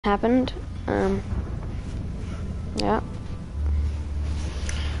happened. Yeah.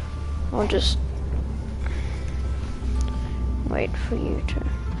 I'll just wait for you to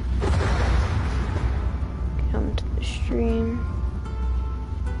come to the stream.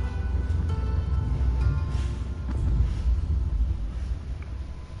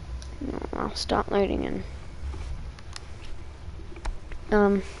 I'll start loading in.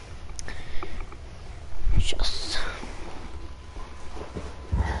 Just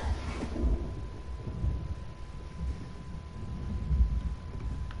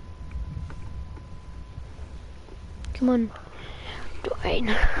come on,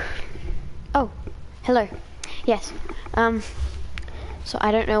 Dwayne. Oh, hello. Yes. So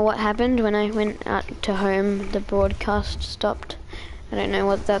I don't know what happened when I went out to home. The broadcast stopped. I don't know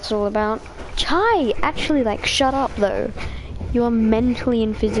what that's all about. Chai, actually, like, shut up though. You are mentally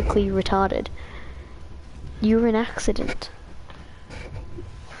and physically retarded. You were an accident.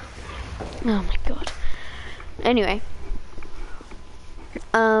 Oh my god. Anyway.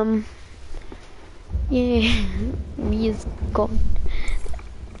 Yeah. Me is gone.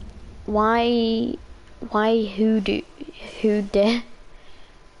 Why who dare?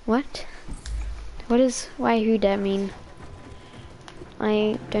 What? What does why who dare mean?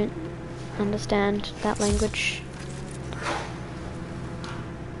 I don't understand that language.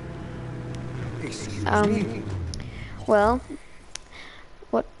 Well,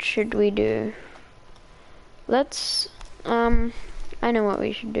 what should we do? Let's, I know what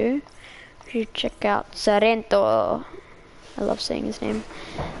we should do. We should check out Sarento. I love saying his name.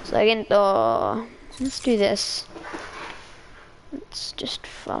 Sarento. Let's do this. Let's just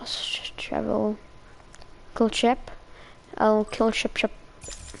fast travel. Kill Shep. I'll kill Shep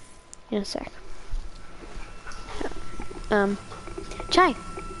in a sec. Chai!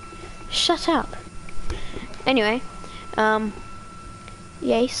 Shut up! Anyway,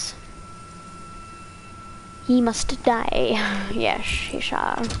 yes. He must die. Yes, he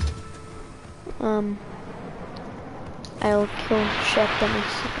shall. I'll kill Shep in a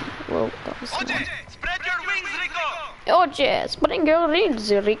second. Whoa, that was Oye, spread your wings, Rico! Oye, spread your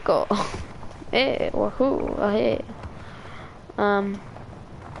wings, Rico. Hey, wahoo, hey.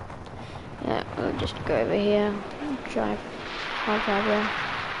 Yeah, we'll just go over here. I'll drive there.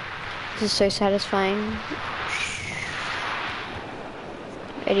 This is so satisfying.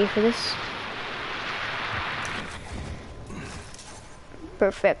 Ready for this?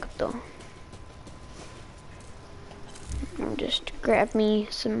 Perfecto. I'll just grab me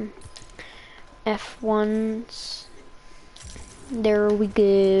some F1s. There we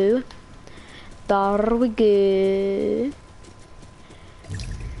go. There we go.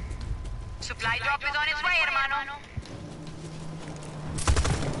 Supply drop is on its way, hermano.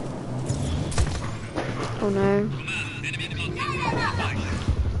 Oh no.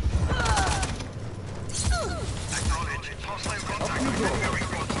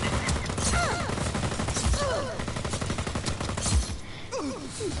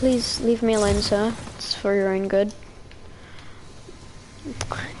 Please leave me alone, sir. It's for your own good.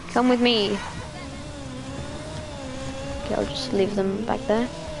 Come with me. Okay, I'll just leave them back there.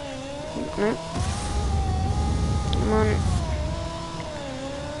 No. Come on.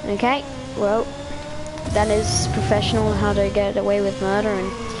 Okay, well, that is professional, how to get away with murder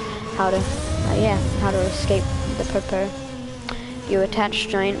and how to, how to escape the popo. You attach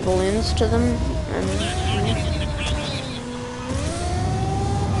giant balloons to them and,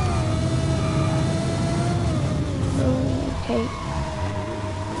 okay.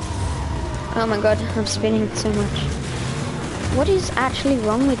 Oh my god, I'm spinning so much. What is actually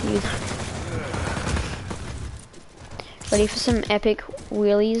wrong with you? Ready for some epic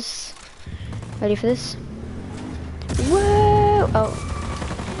wheelies? Ready for this? Whoa! Oh.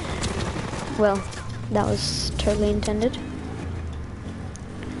 Well, that was totally intended.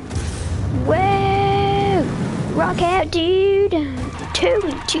 Whoa! Rock out, dude!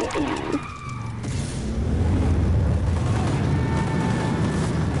 Totally.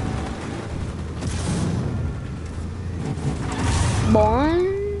 Bon.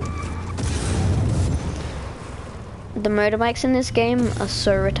 The motorbikes in this game are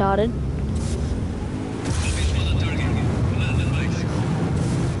so retarded.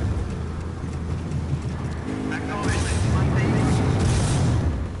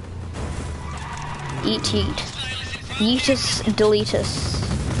 Eat. Yeetus deletus.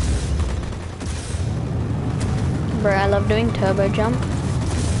 Bro, I love doing turbo jump.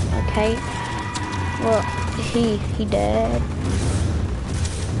 Okay. Well, he dead.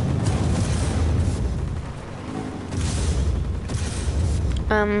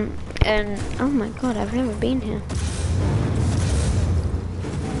 And oh my god, I've never been here.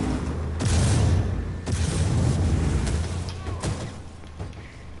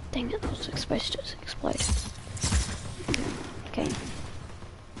 supposed to explode. Okay.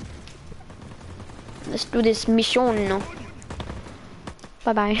 Let's do this mission.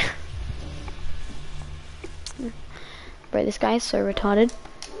 Bye bye. Bro, this guy is so retarded.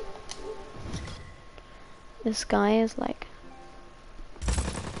 This guy is like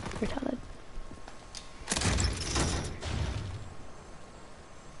retarded.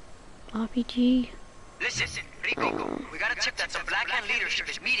 RPG. Listen, Rico, we got a tip that some Black Hand leadership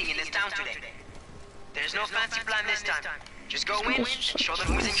is meeting in this town today. There's no fancy plan this time. Just go in, show them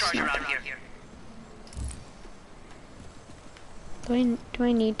who's in charge around here. Do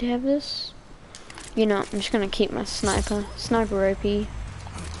I need to have this? You know, I'm just gonna keep my sniper OP.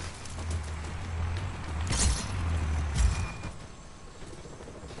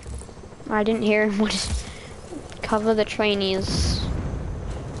 I didn't hear him. What is cover the trainees?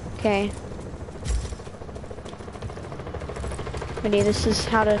 Okay. Ready, this is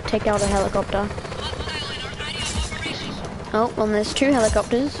how to take out a helicopter. Oh, well there's 2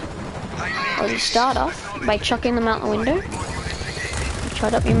 helicopters. I'll just start off by chucking them out the window.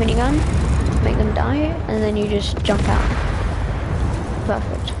 Charge up your minigun, make them die, and then you just jump out.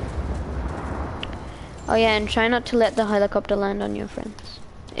 Perfect. Oh yeah, and try not to let the helicopter land on your friends.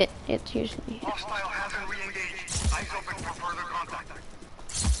 It's usually... Hostile hasn't re-engaged. Eyes open for further contact.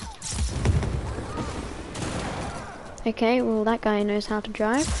 Okay, well that guy knows how to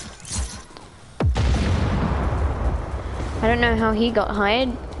drive. I don't know how he got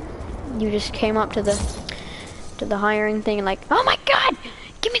hired. You just came up to the hiring thing and like, oh my god,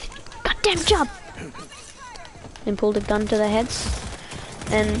 give me the goddamn job, and pulled a gun to their heads,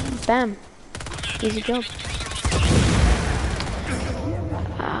 and bam, easy job.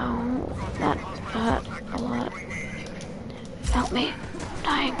 Ow, that hurt a lot. Help me, I'm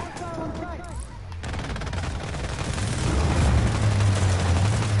dying.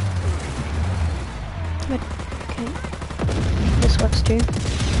 But, okay, this works too.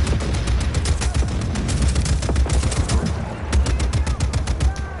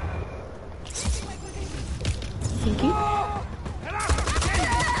 Thank you.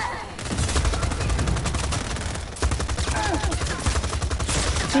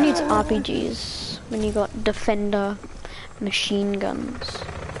 Who needs RPGs when you got Defender machine guns?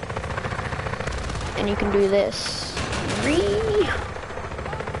 And you can do this. Whee!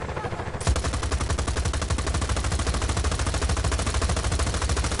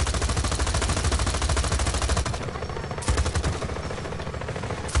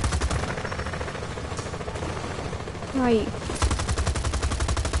 Where are you?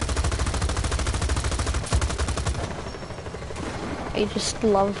 I just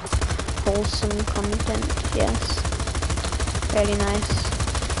love wholesome content, yes. Very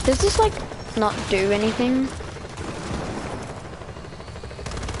nice. Does this like not do anything?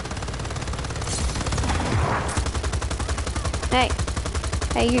 Hey!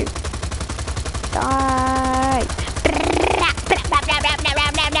 Hey you! Die!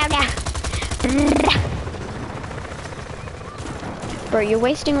 Bro, you're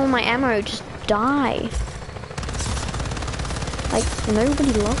wasting all my ammo, just die. Like,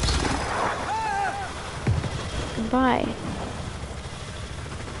 nobody loves you. Goodbye.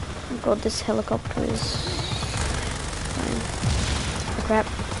 Oh god, this helicopter is fine. Oh crap.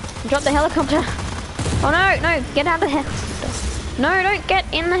 Drop the helicopter! Oh no, no, get out of the helicopter. No, don't get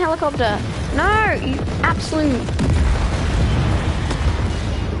in the helicopter. No, you absolute.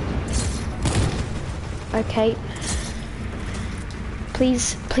 Okay.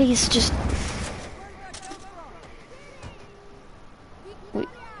 Please, please, just... Wait.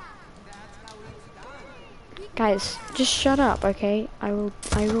 Guys, just shut up, okay? I will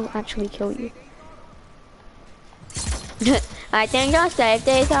actually kill you. I think your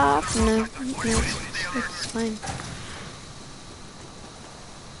safety's off. No, it's fine.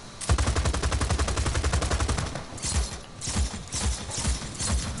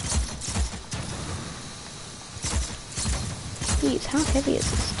 Jeez, how heavy is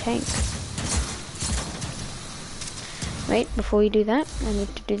this tank? Wait, before we do that, I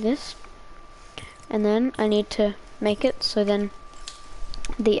need to do this. And then I need to make it so then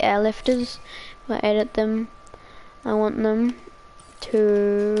the airlifters, if I edit them, I want them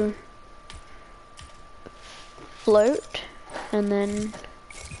to float and then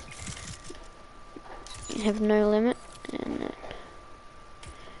have no limit, and then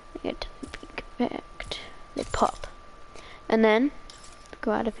get to the peak effect, they pop. And then,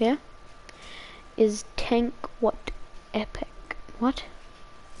 go out of here, is tank what epic. What?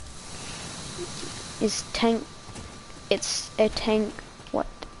 Is tank, it's a tank what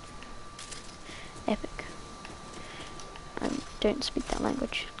epic. I don't speak that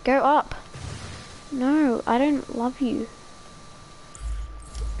language. Go up! No, I don't love you.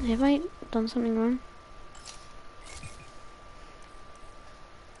 Have I done something wrong?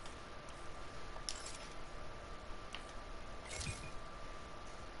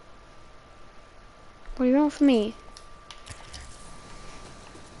 What do you want from me?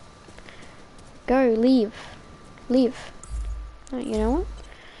 Go, leave. Leave. Oh, you know what?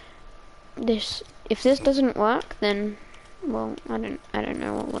 If this doesn't work, then, well, I don't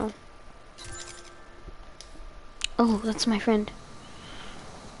know what will. Oh, that's my friend.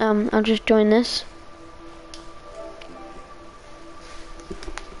 I'll just join this.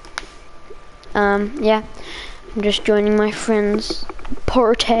 Yeah. I'm just joining my friend's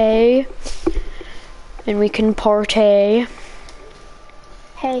party. And we can party.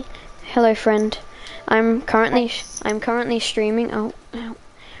 Hey. Hello, friend. I'm currently streaming. Oh,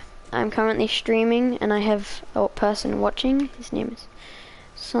 I'm currently streaming, and I have a person watching. His name is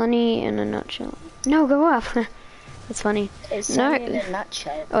Sonny in a nutshell. No, go up. That's funny. It's no. Sonny in a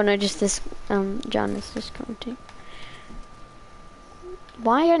nutshell. Oh no, just this. John is just commenting.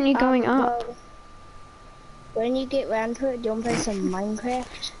 Why aren't you going up? Well, when you get round to it, do you want to play some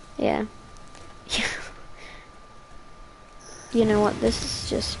Minecraft? Yeah. You know what? This is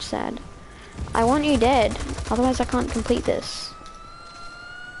just sad. I want you dead, otherwise I can't complete this.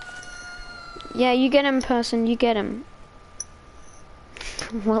 Yeah, you get him, person. You get him.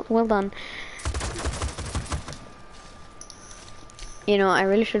 Well done. You know, I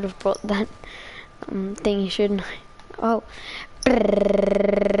really should have brought that thingy, shouldn't I? Oh.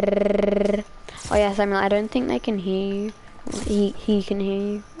 Oh yeah, Samuel. I don't think they can hear you. He can hear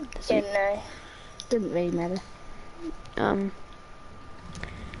you. Yeah, no. Doesn't really matter.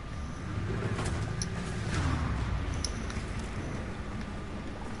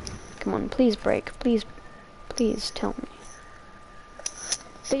 Come on, please break. Please tell me.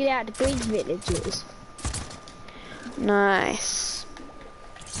 Figured out the bridge villages. Nice.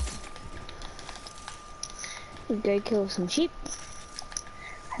 Go kill some sheep.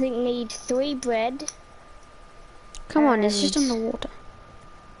 I think need 3 bread. Come on, it's just on the water.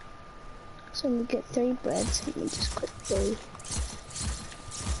 So we get 3 bread, so let me just quickly.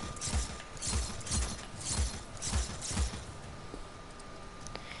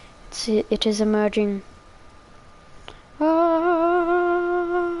 It is emerging. No,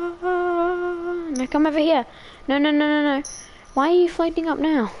 come over here. No. Why are you floating up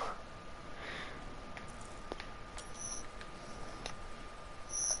now?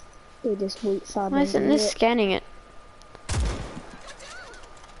 Do this wheat farm. Why isn't this scanning it?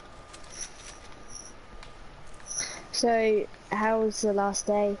 So, how was the last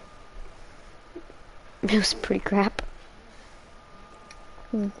day? It was pretty crap.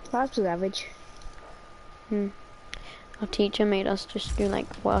 Last was average. Our teacher made us just do like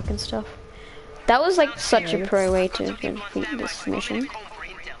work and stuff. That was like such a pro way to complete this mission.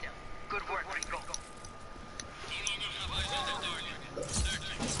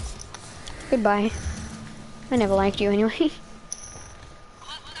 Goodbye. I never liked you anyway.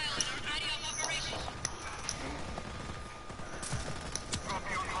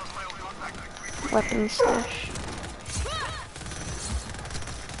 Weapon stash.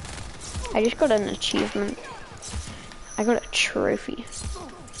 I just got an achievement. I got a trophy.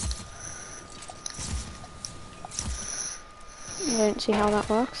 I don't see how that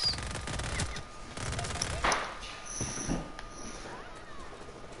works.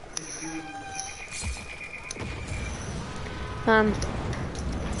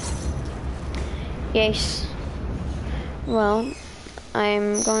 Yes. Well,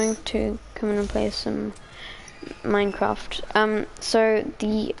 I'm going to come in and play some Minecraft. So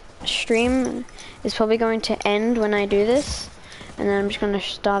the stream is probably going to end when I do this, and then I'm just going to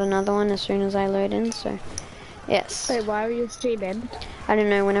start another one as soon as I load in, so yes. Wait, why are you streaming? I don't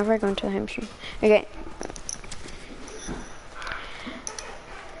know, whenever I go into the home stream. Okay,